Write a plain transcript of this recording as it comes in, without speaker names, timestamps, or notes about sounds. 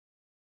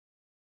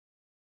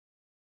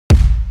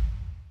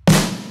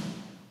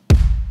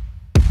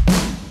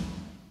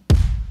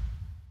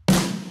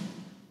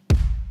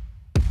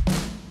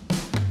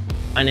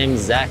My name's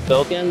Zach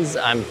Filkins.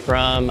 I'm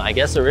from, I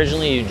guess,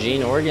 originally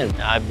Eugene, Oregon.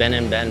 I've been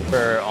in Bend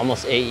for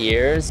almost 8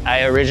 years.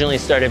 I originally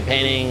started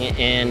painting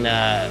in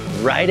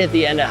right at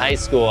the end of high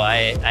school.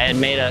 I had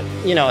made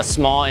a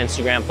small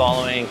Instagram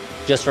following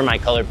just for my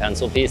colored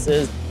pencil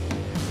pieces.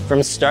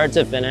 From start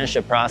to finish,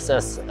 a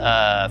process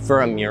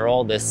for a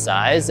mural this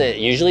size, it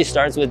usually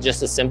starts with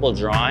just a simple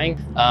drawing.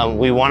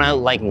 We want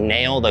to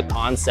nail the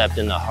concept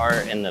and the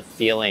heart and the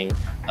feeling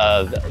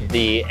of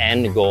the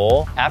end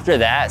goal. After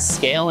that,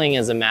 scaling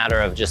is a matter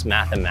of just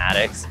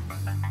mathematics.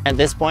 At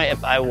this point,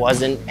 if I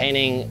wasn't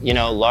painting,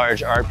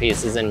 large art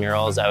pieces and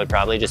murals, I would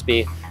probably just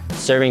be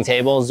serving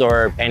tables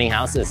or painting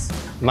houses.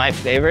 My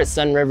favorite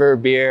Sun River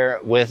beer,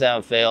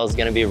 without fail, is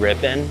gonna be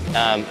Rippin'.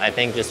 I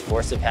think just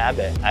force of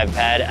habit.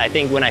 I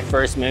think when I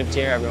first moved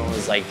here, everyone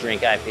was like,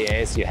 drink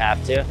IPAs, you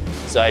have to.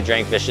 So I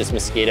drank Vicious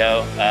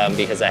Mosquito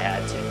because I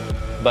had to.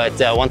 But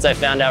once I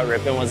found out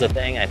Rippin' was a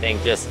thing, I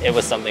think it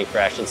was something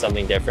fresh and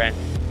something different.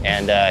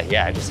 And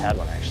yeah, I just had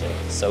one actually,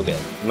 it's so good.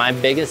 My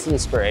biggest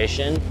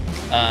inspiration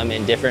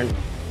in different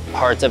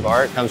parts of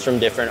art comes from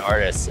different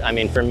artists. I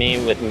mean, for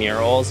me with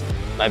murals,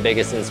 my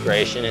biggest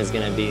inspiration is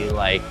gonna be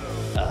like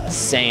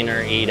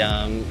Sainer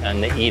Edom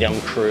and the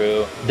Edom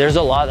crew. There's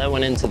a lot that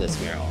went into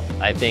this mural.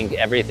 I think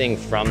everything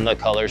from the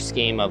color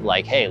scheme of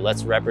hey,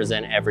 let's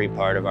represent every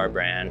part of our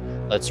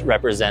brand. Let's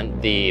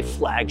represent the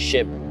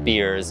flagship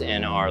beers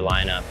in our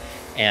lineup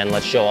and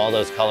let's show all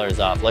those colors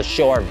off. Let's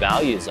show our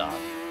values off.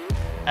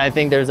 I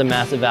think there's a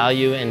massive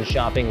value in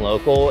shopping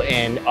local,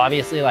 and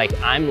obviously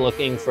I'm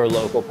looking for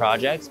local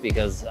projects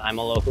because I'm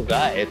a local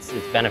guy. It's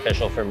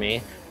beneficial for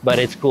me, but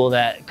it's cool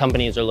that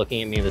companies are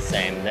looking at me the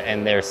same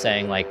and they're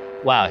saying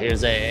wow,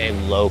 here's a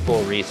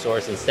local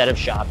resource. Instead of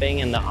shopping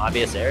in the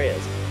obvious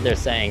areas, they're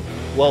saying,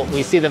 well,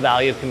 we see the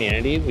value of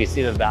community. We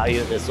see the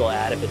value this will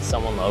add if it's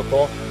someone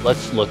local.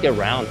 Let's look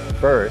around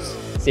first,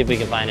 see if we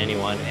can find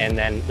anyone. And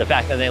then the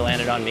fact that they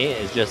landed on me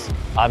is just,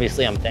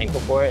 obviously I'm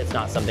thankful for it. It's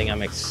not something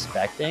I'm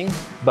expecting,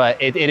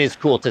 but it is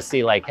cool to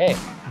see hey,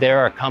 there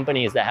are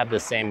companies that have the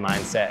same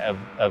mindset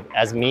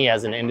as me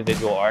as an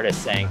individual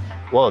artist saying,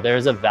 whoa,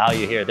 there's a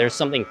value here. There's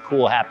something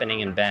cool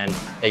happening in Bend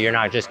that you're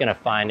not just gonna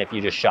find if you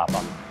just shop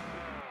on